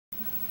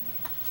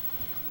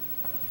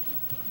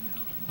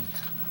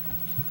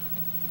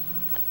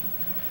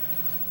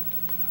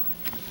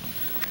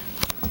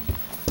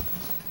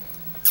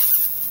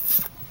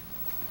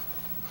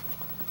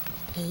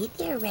Hey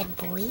there, red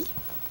boy.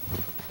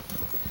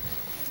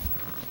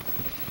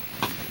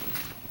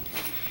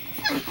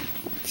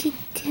 What you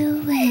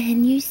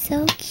doing? You're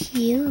so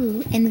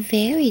cute and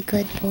very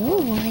good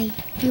boy.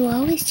 You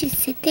always just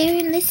sit there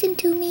and listen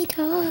to me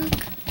talk.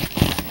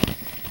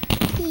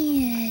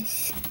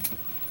 Yes.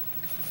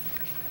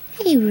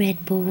 Hey,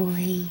 red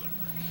boy.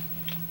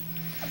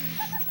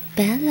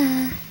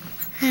 Bella.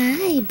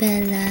 Hi,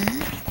 Bella.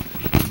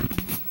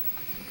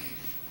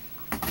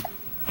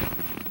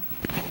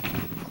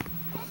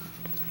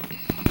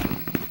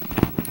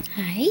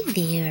 Hi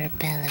there,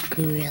 Bella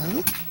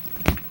girl.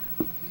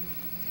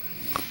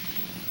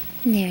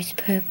 And there's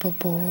Purple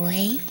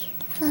boy.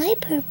 Hi,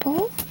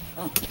 Purple.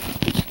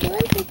 What you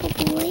doing,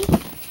 Purple boy?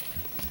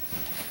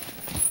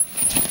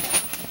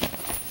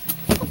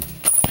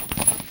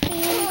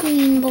 And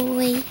Green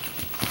boy.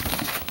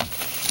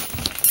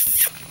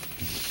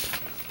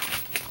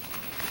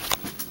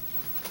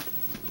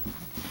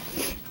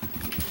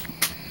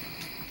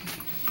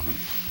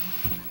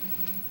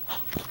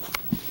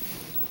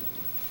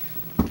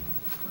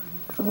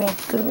 Red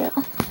girl.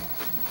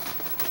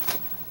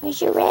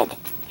 Where's your red?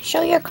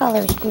 Show your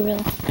colors,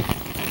 girl.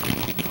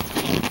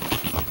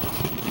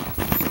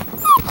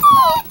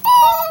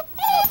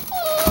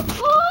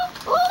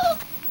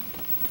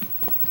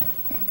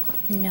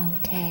 No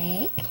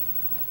tag.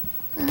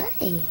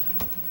 Hi.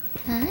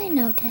 Hi,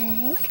 no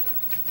tag.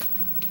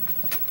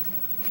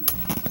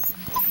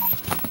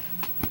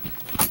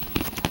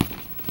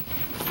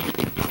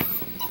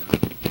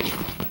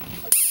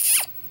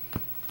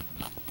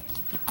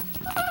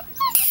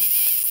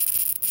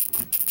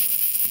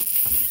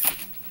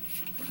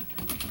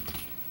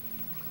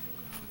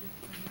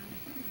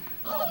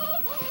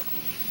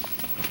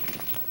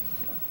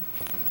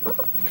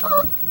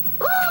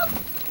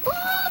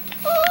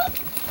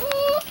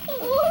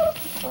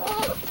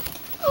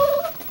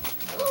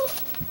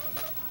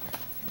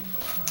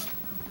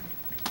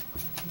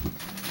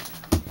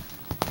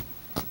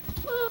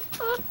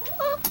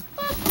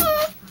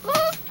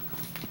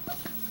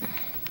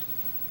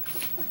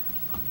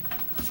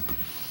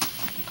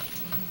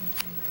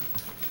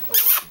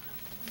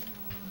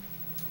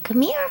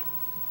 Come here.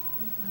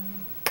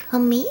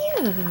 Come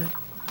here.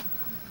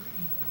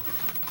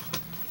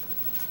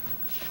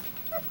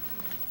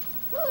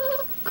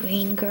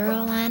 Green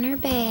girl on her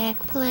back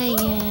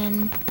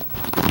playing.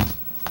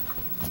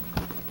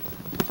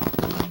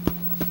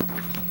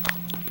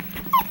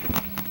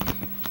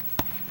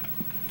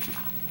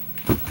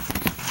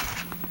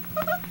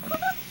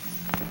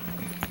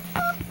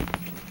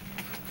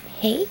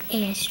 Hey,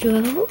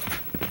 Astro.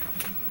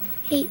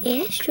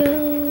 Hey,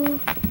 Astro.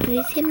 What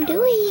is him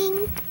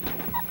doing?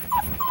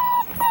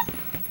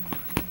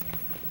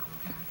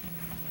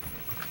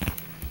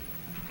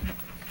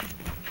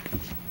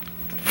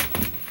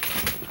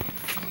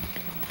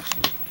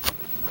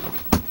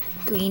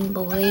 Green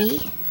boy.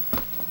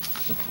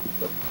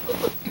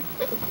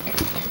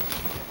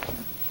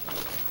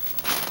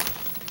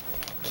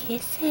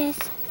 Kisses.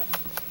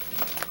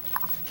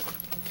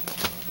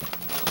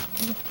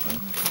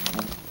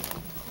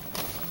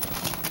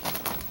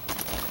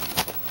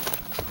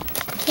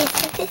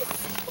 Kisses.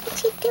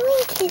 What you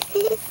doing,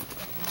 Kisses?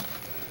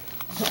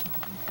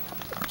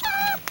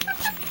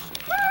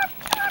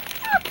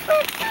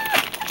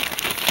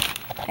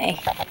 Hey.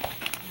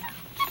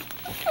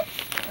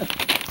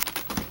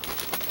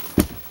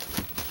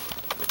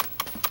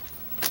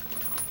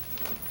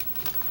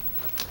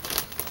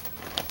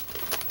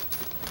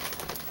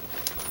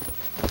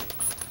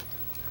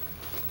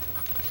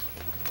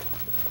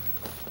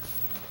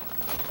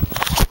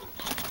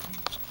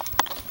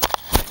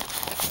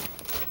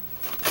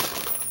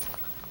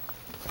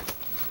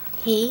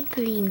 Hey,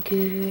 green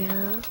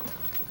girl.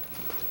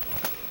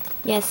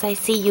 Yes, I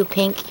see you,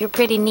 Pink. You're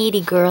pretty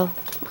needy, girl.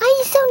 Why are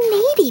you so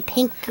needy,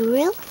 Pink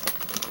girl?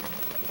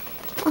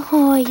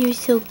 Oh, you're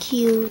so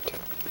cute.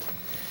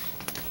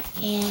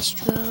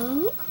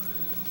 Astro.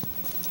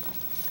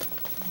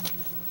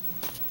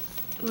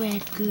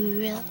 Red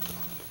girl.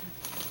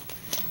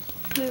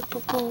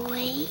 Purple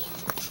boy.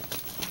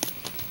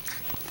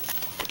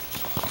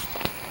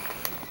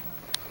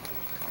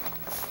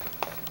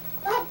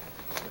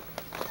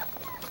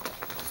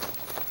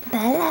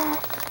 Bella.